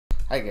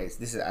Hi guys,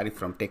 this is Arif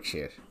from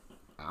TechShare.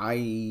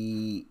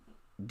 I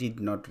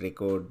did not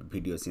record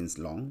video since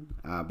long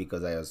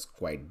because I was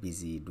quite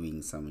busy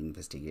doing some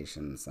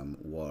investigation, some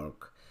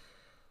work.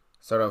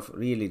 Sort of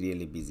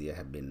really busy I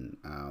have been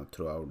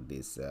throughout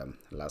this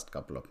last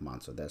couple of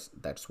months. So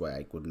that's why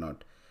I could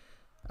not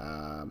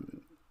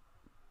um,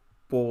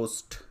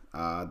 post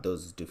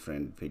those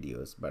different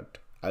videos, but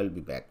I'll be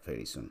back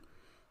very soon.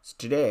 So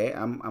today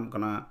I'm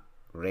gonna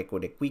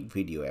record a quick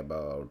video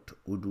about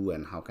Odoo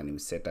and how can you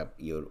set up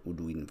your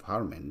Odoo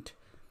environment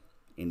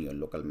in your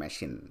local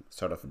machine,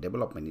 sort of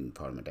development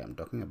environment I'm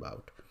talking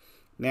about.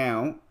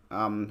 Now,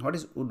 what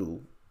is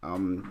Odoo?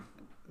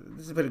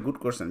 This is a very good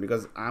question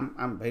because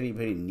I'm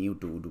very new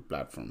to Odoo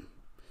platform.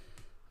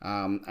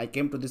 I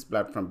came to this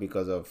platform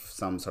because of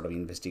some sort of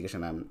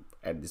investigation I'm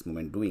at this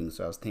moment doing.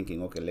 So I was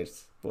thinking, okay,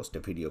 let's post a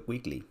video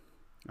quickly,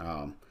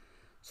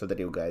 so that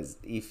you guys,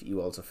 if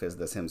you also face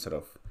the same sort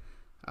of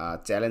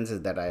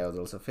challenges that I was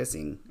also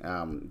facing,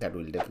 that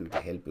will definitely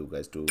help you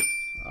guys to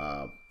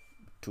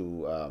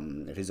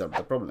resolve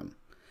the problem.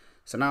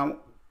 So now,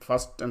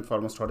 first and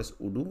foremost, what is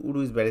Odoo?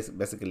 Odoo is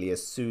basically a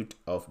suite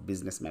of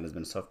business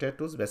management software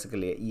tools,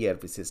 basically a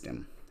ERP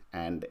system,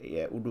 and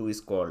Odoo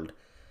is called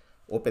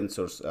open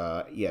source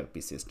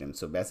ERP system.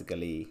 So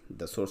basically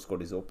the source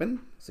code is open.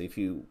 So if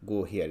you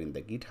go here in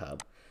the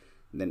GitHub,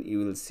 then you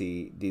will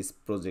see this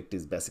project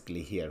is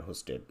basically here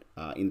hosted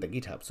in the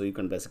GitHub. So you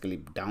can basically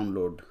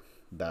download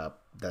the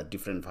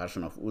different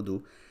version of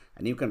Odoo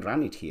and you can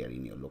run it here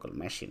in your local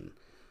machine.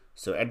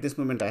 So at this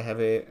moment I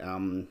have a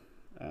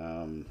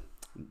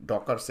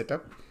Docker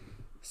setup.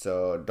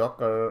 So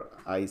Docker,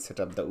 I set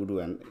up the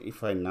Odoo, and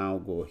if I now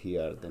go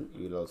here, then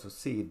you'll also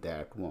see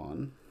that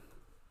one.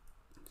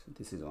 So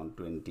this is on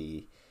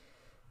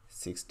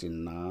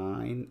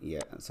 2069.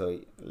 Yeah, so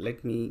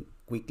let me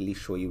quickly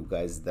show you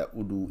guys the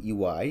Odoo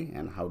UI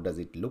and how does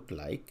it look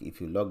like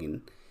if you log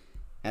in,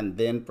 and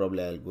then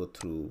probably I'll go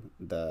through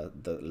the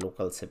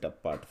local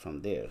setup part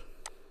from there.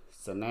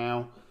 So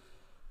now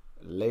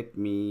let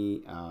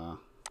me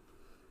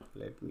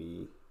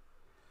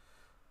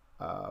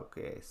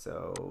okay,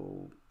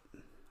 so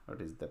what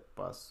is the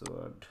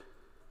password?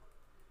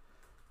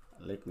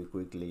 Let me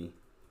quickly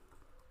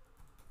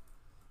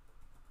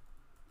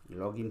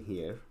log in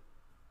here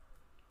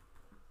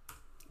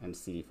and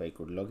see if I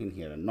could log in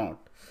here or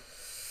not.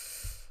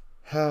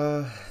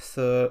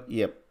 So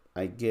yep,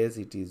 I guess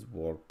it is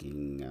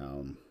working.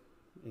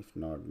 If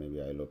not,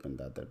 maybe I'll open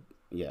the other.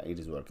 Yeah, it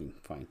is working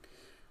fine.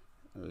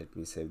 Let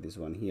me save this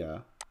one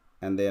here,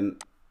 and then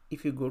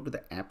if you go to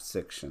the app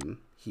section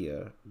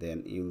here,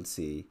 then you'll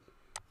see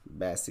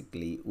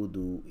basically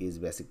Odoo is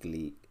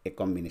basically a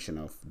combination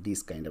of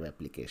these kind of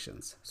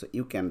applications. So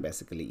you can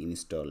basically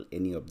install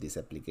any of these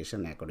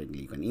application, accordingly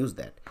you can use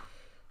that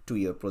to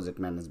your project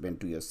management,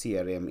 to your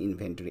CRM,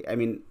 inventory. I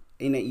mean,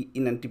 in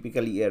a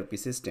typical ERP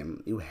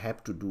system, you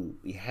have to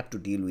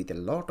deal with a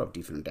lot of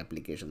different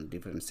applications,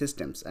 different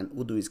systems, and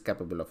Odoo is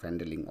capable of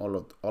handling all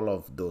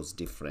of those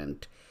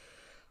different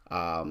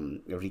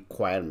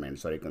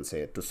requirements, or you can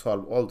say to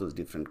solve all those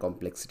different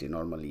complexity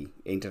normally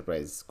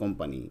enterprise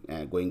company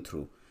going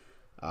through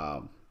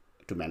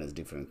to manage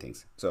different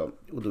things. So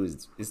Odoo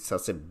is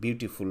such a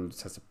beautiful,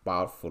 such a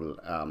powerful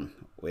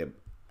web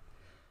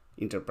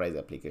enterprise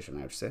application,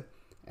 I would say,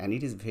 and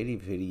it is very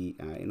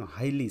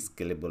highly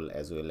scalable,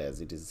 as well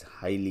as it is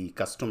highly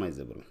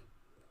customizable.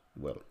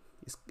 Well,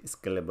 it's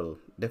scalable,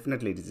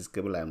 definitely it is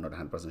scalable. I am not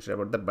 100% sure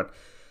about that, but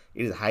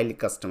it is highly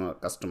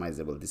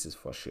customizable, this is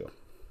for sure.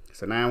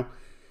 So now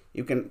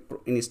you can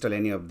install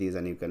any of these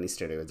and you can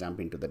straight away jump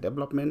into the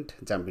development,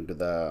 jump into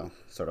the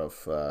sort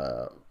of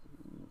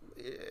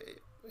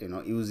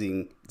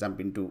using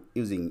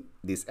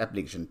this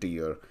application to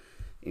your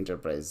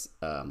enterprise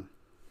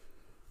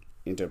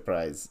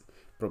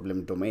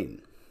problem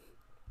domain.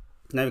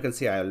 Now you can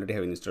see I already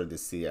have installed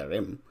this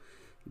CRM.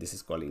 This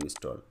is called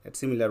install. At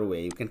similar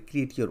way, you can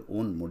create your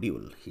own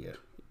module here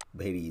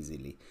very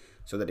easily,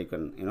 so that you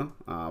can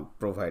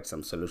provide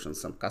some solutions,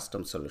 some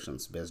custom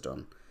solutions based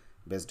on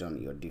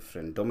your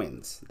different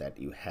domains that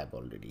you have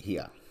already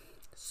here.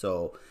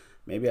 So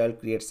maybe I'll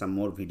create some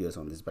more videos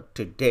on this, but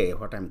today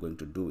what I'm going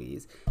to do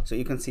is, so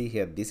you can see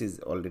here this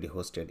is already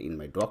hosted in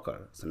my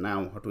Docker. So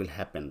now what will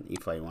happen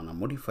if I want to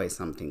modify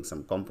something,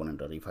 some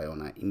component, or if I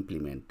want to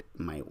implement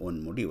my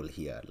own module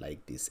here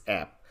like this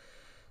app,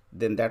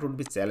 then that would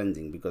be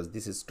challenging because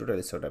this is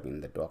totally set up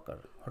in the Docker.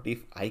 What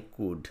if I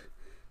could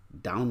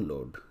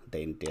download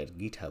the entire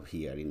GitHub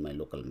here in my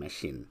local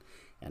machine,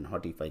 and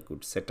what if I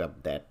could set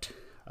up that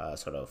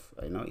sort of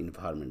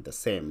environment the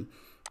same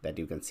that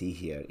you can see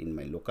here in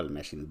my local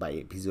machine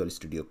by Visual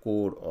Studio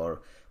Code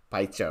or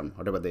PyCharm,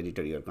 whatever the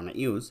editor you're gonna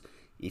use.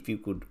 If you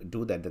could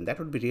do that, then that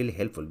would be really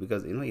helpful,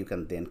 because you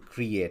can then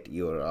create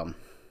your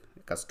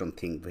custom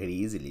thing very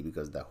easily,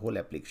 because the whole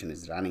application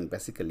is running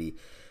basically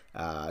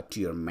to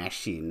your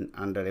machine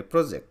under a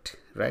project,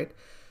 right?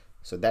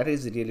 So that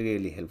is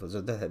really helpful.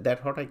 So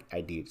that what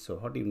I did. So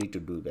what you need to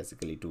do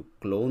basically to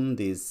clone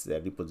this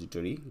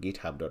repository,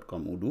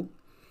 github.com/Odoo,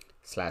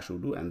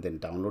 and then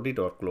download it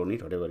or clone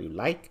it, whatever you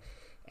like,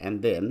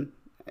 and then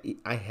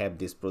I have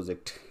this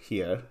project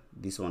here.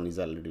 This one is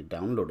already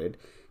downloaded.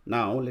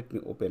 Now let me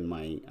open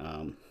my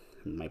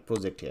my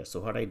project here. So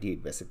what I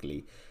did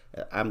basically,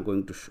 I'm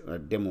going to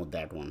demo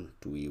that one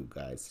to you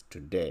guys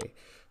today.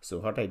 So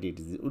what I did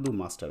is the Odoo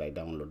master, I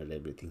downloaded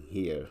everything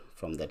here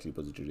from that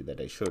repository that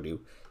I showed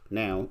you.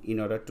 Now in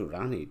order to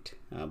run it,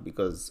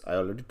 because I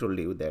already told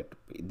you that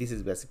this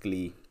is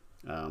basically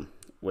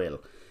well,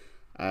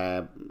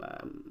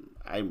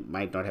 I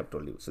might not have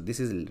told you. So this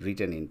is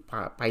written in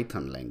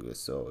Python language.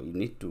 So you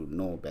need to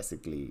know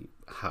basically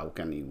how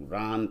can you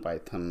run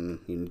Python.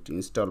 You need to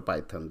install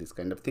Python, this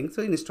kind of thing.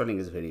 So installing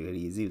is very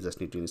easy. You just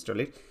need to install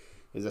it.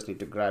 You just need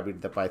to grab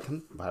it, the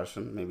Python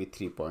version, maybe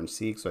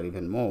 3.6 or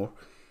even more,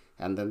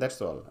 and then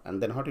that's all.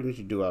 And then what you need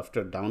to do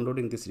after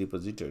downloading this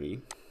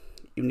repository,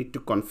 you need to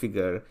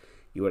configure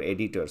your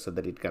editor so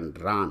that it can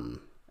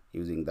run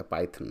using the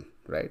Python,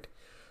 right?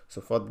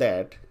 So for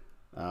that,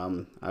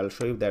 I'll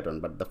show you that one.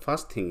 But the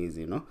first thing is,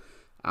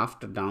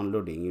 after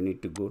downloading, you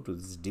need to go to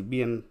this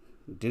Debian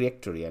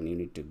directory and you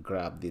need to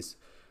grab this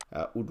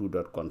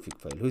odoo.config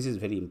file, which is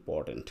very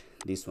important,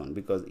 this one,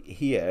 because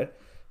here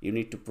you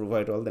need to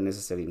provide all the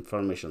necessary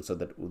information so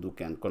that Odoo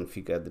can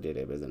configure the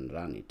database and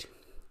run it.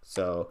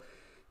 So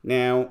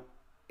now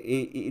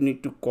you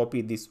need to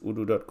copy this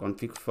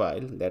odoo.config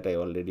file that I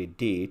already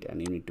did,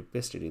 and you need to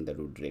paste it in the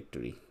root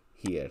directory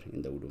here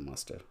in the Odoo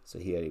master. So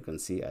here you can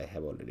see I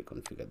have already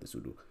configured this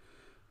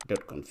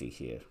odoo.config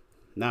here.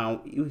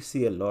 Now you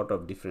see a lot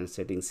of different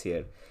settings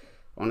here.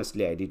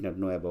 Honestly, I did not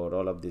know about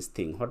all of this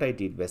thing. What I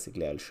did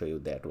basically, I'll show you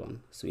that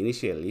one. So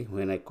initially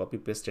when I copy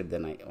pasted,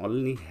 then I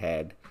only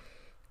had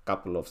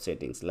couple of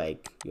settings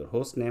like your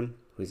host name,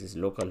 which is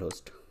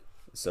localhost.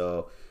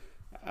 So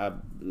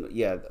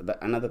yeah,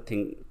 another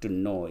thing to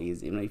know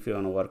is, if you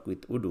want to work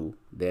with Odoo,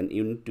 then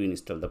you need to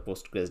install the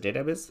Postgres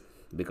database,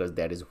 because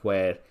that is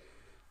where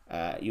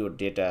your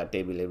data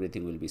table,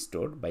 everything will be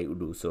stored by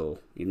Odoo. So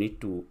you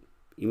need to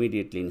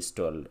immediately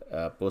install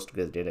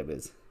Postgres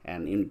database,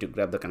 and you need to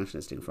grab the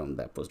connection string from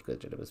the Postgres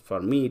database.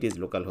 For me, it is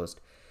localhost,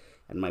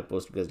 and my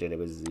Postgres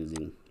database is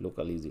using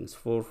using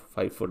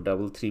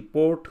 5433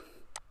 port.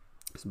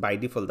 So by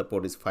default the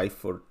port is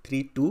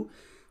 5432,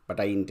 but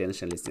I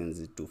intentionally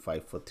changed it to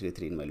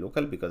 5433 in my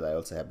local, because I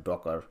also have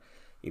Docker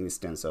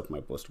instance of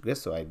my Postgres,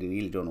 so I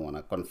really don't want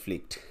to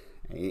conflict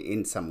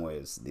in some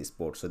ways this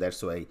port. So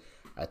that's why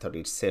I thought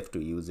it's safe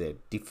to use a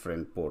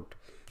different port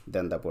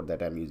than the port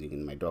that I'm using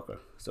in my Docker.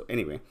 So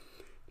anyway,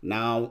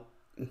 now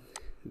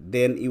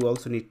then you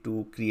also need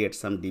to create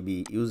some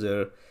DB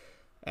user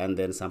and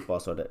then some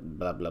password,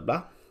 blah blah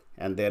blah,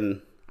 and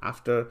then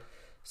after,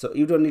 so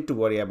you don't need to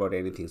worry about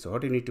anything. So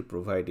what you need to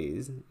provide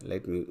is,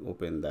 let me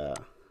open the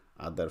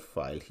other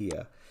file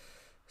here.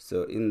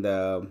 So in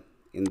the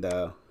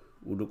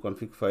Odoo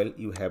config file,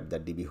 you have the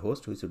DB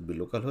host, which would be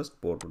localhost,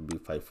 port would be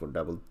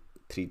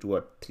 5432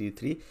 or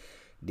 33,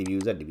 DB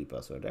user, DB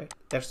password, right?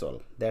 That's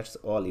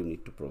all you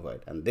need to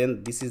provide. And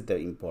then this is the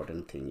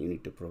important thing, you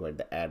need to provide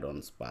the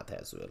add-ons path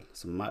as well.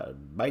 So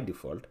by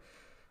default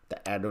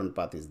the add-on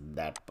path is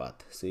that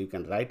path. So you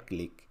can right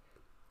click,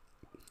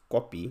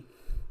 copy,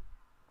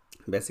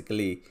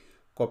 basically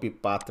copy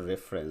path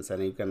reference,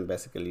 and you can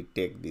basically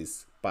take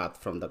this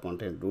path from the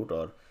content root,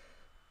 or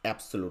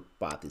absolute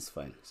path is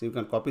fine. So you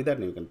can copy that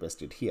and you can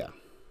paste it here.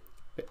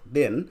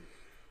 Then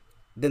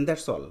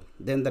that's all.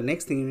 Then the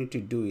next thing you need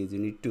to do is, you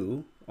need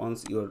to,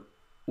 once your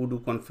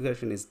Odoo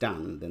configuration is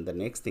done, then the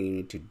next thing you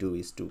need to do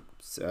is to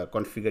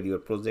configure your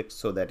project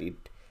so that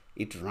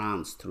it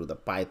runs through the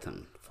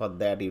Python. For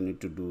that you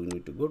need to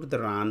go to the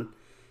run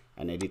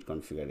and edit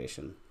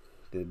configuration.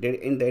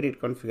 In the edit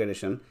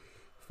configuration,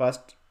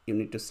 first you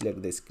need to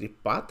select the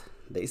script path.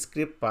 The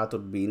script path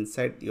would be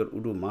inside your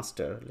Odoo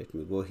master. Let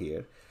me go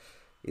here.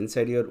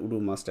 Inside your Odoo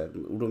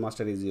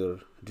master is your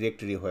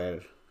directory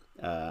where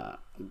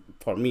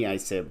for me I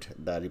saved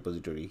the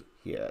repository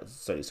here,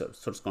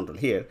 source control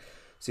here.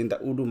 So in the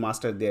Odoo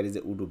master there is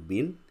a Odoo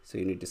bin, so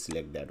you need to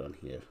select that one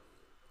here.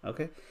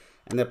 Okay,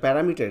 and the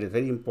parameter is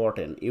very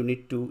important. You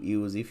need to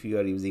use, if you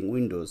are using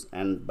Windows,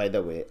 and by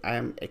the way I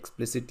am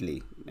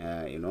explicitly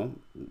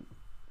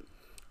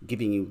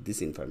giving you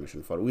this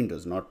information for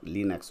Windows, not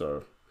Linux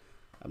or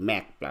a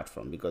Mac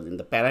platform, because in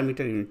the parameter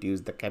you need to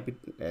use the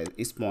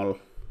small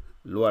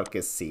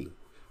lowercase c,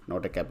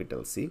 not a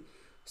capital C.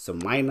 So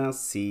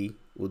 -c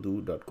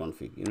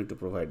odoo.config, you need to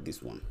provide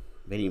this one,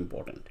 very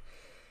important.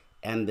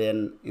 And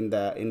then in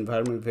the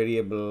environment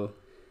variable,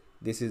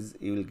 this is,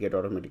 you will get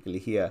automatically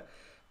here,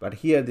 but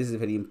here this is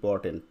very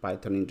important,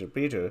 Python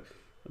interpreter,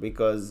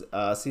 because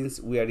since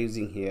we are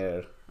using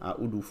here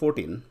Odoo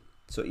 14,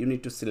 so you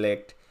need to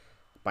select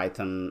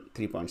Python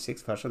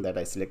 3.6 version that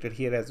I selected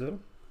here as well.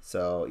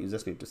 So you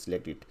just need to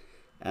select it,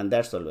 and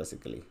that's all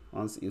basically.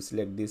 Once you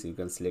select this, you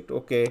can select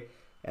OK,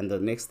 and the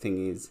next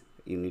thing is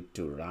you need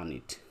to run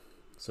it.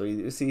 So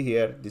you see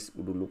here this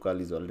Odoo local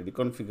is already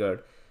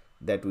configured,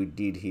 that we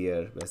did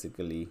here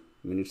basically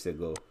minutes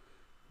ago.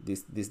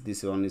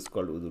 This one is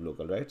called Odoo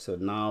local, right? So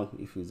now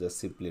if you just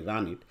simply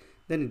run it,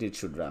 then it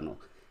should run.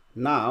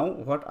 Now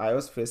what I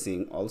was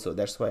facing also,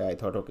 that's why I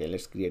thought, okay,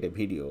 let's create a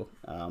video.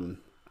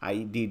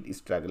 I did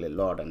struggle a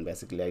lot, and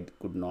basically I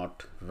could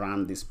not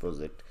run this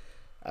project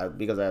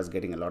because I was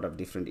getting a lot of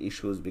different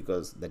issues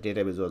because the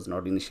database was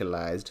not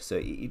initialized. So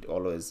it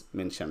always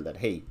mentioned that,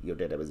 hey, your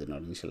database is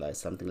not initialized,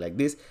 something like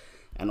this.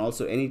 And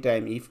also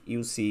anytime if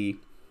you see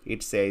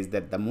it says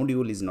that the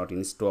module is not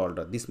installed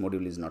or this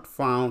module is not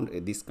found,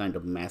 this kind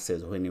of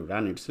message when you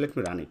run it. So let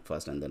me run it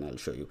first and then I'll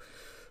show you.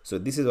 So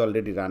this is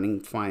already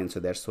running fine, so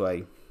that's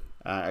why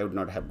I would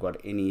not have got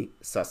any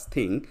such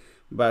thing.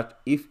 But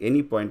if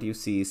any point you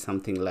see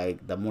something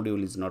like the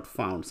module is not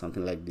found,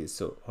 something like this,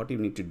 so what you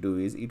need to do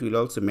is it will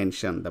also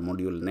mention the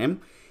module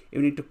name.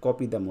 You need to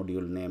copy the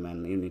module name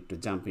and you need to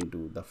jump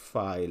into the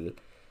file,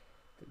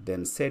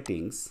 then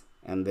settings,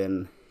 and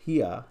then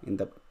here in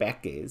the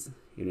package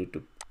you need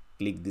to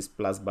click this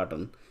plus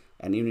button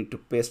and you need to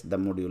paste the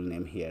module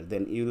name here.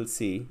 Then you will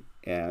see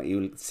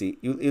you'll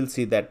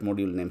see that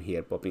module name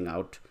here popping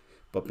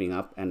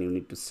up, and you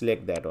need to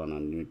select that one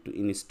and you need to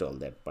install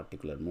that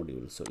particular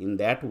module. So in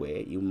that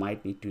way you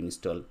might need to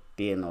install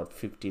 10 or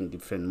 15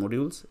 different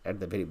modules at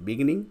the very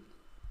beginning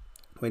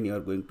when you are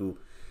going to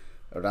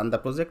run the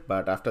project,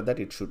 but after that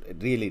it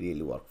should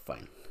really work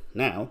fine.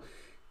 Now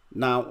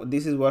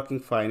this is working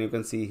fine, you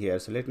can see here.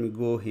 So let me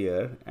go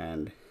here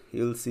and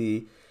you'll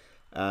see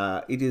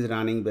it is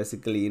running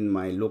basically in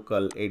my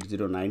local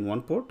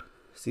 8091 port.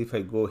 See if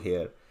I go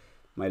here,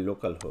 my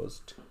local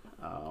host,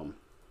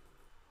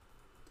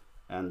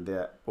 and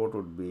the port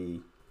would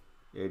be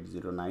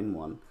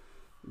 8091,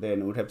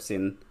 then would have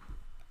seen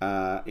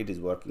it is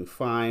working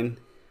fine.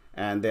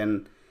 And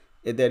then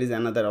there is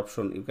another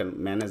option, you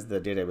can manage the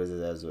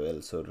databases as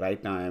well. So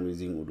right now I am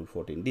using Odoo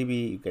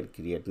 14DB. You can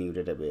create new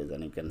database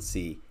and you can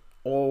see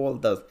all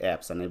the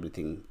apps and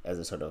everything as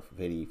a sort of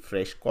very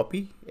fresh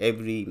copy.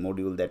 Every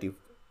module that you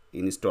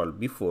installed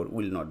before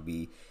will not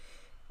be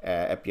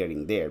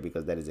appearing there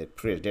because that is a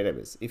fresh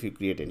database if you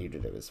create a new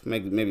database,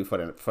 maybe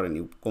for a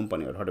new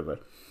company or whatever.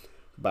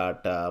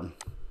 But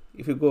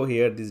if you go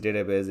here, this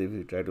database, if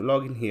you try to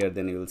log in here,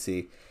 then you will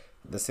see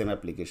the same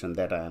application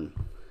that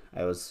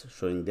I was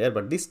showing there,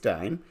 but this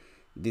time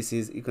this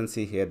is, you can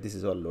see here, this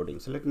is all loading.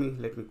 So let me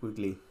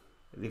quickly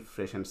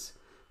refresh and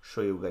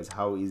show you guys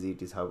how easy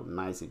it is, how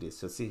nice it is.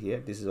 So see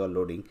here, this is all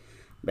loading.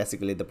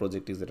 Basically the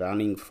project is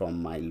running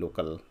from my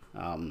local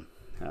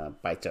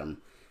Python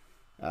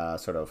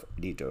sort of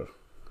editor.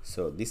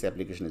 So this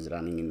application is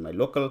running in my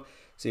local,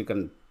 so you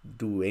can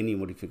do any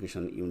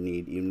modification you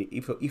need.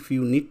 If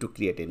you need to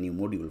create a new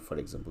module, for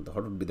example,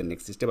 what would be the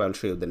next step? I'll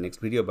show you the next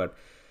video, but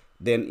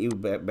then you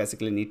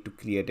basically need to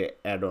create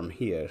a add-on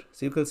here.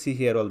 So you can see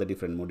here all the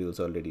different modules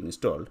already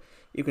installed.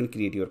 You can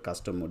create your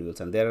custom modules,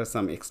 and there are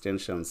some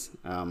extensions.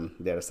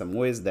 There are some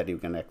ways that you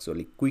can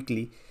actually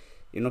quickly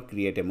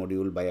create a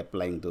module by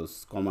applying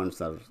those commands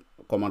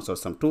or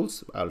some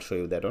tools. I'll show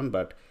you that one,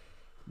 but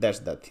that's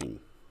the thing.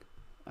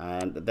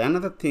 And the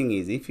another thing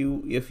is, if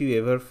you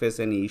ever face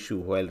any issue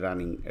while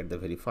running at the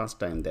very first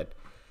time that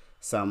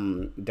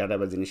some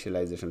database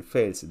initialization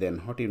fails, then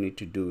what you need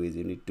to do is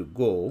you need to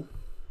go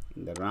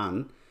in the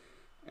run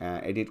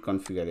edit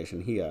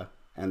configuration here,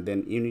 and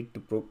then you need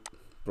to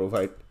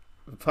provide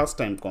first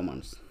time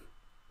commands.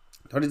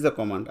 What is the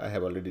command? I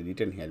have already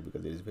written here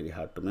because it is very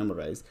hard to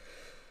memorize.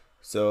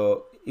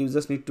 So you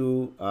just need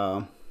to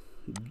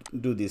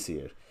do this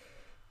here.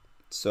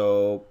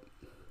 So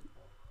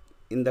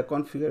in the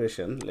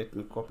configuration, let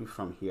me copy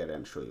from here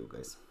and show you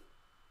guys.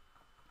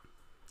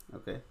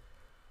 Okay,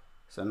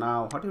 so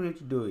now what you need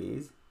to do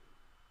is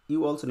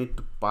you also need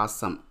to pass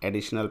some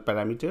additional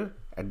parameter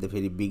at the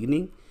very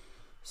beginning.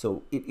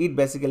 So it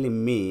basically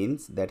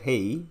means that,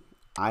 hey,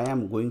 I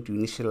am going to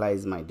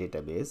initialize my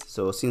database.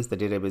 So since the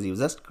database you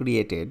just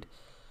created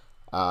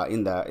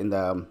in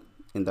the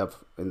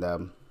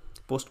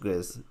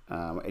Postgres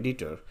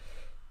editor,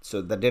 so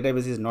the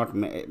database is not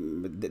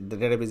the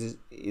database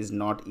is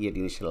not yet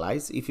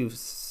initialized. If you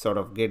sort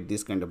of get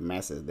this kind of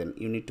message, then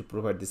you need to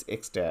provide this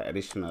extra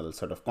additional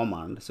sort of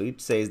command. So it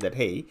says that,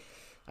 hey,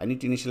 I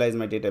need to initialize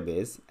my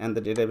database and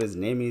the database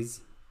name is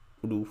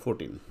Odoo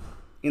 14.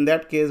 In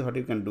that case, what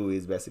you can do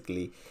is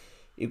basically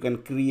you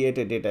can create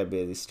a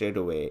database straight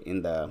away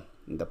in the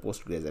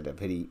Postgres at a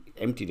very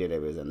empty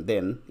database, and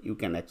then you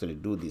can actually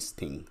do this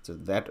thing. So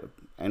that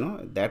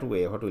that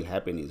way what will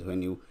happen is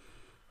when you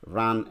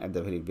run at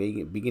the very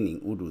beginning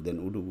Odoo, then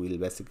Odoo will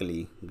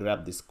basically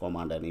grab this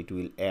command and it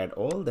will add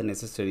all the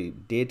necessary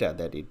data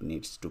that it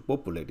needs to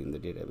populate in the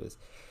database,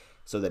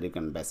 so that you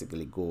can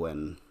basically go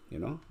and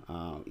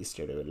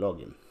straight away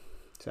log in.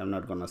 So I'm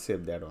not gonna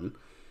save that on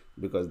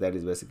because that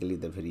is basically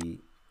the very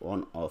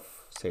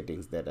on-off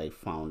settings that I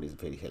found is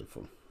very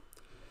helpful.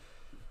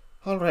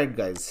 Alright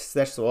guys,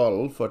 that's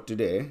all for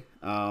today.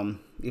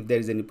 If there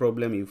is any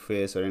problem you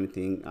face or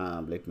anything,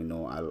 let me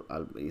know.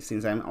 I'll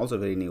since I'm also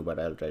very new, but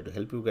I'll try to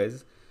help you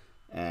guys.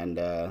 And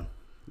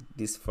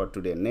this for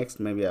today. Next,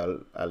 maybe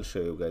I'll show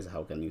you guys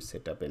how can you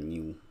set up a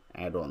new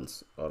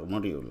add-ons or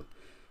module,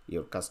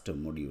 your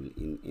custom module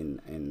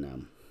in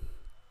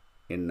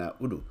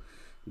Odoo.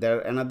 There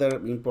are another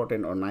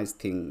important or nice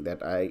thing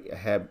that I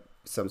have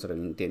some sort of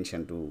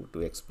intention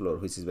to explore,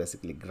 which is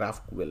basically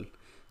GraphQL.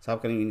 So how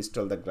can you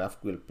install the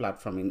GraphQL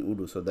platform in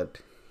Odoo so that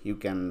you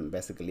can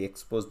basically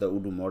expose the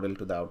Odoo model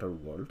to the outer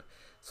world?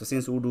 So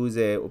since Odoo is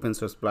a open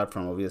source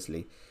platform,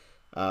 obviously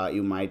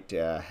you might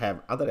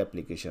have other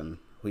application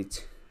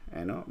which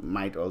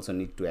might also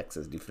need to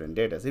access different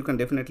data. So you can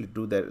definitely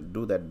do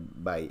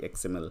that by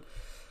XML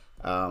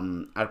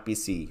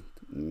RPC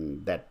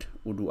that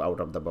Odoo out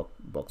of the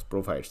box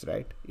provides,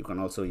 right? You can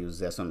also use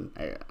JSON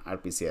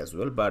RPC as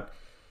well, but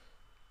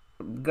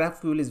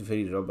GraphQL is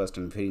very robust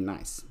and very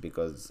nice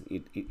because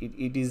it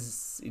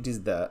is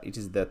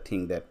the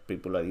thing that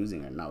people are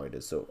using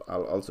nowadays. So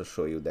I'll also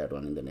show you that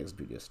one in the next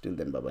videos. Till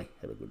then, bye bye,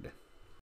 have a good day.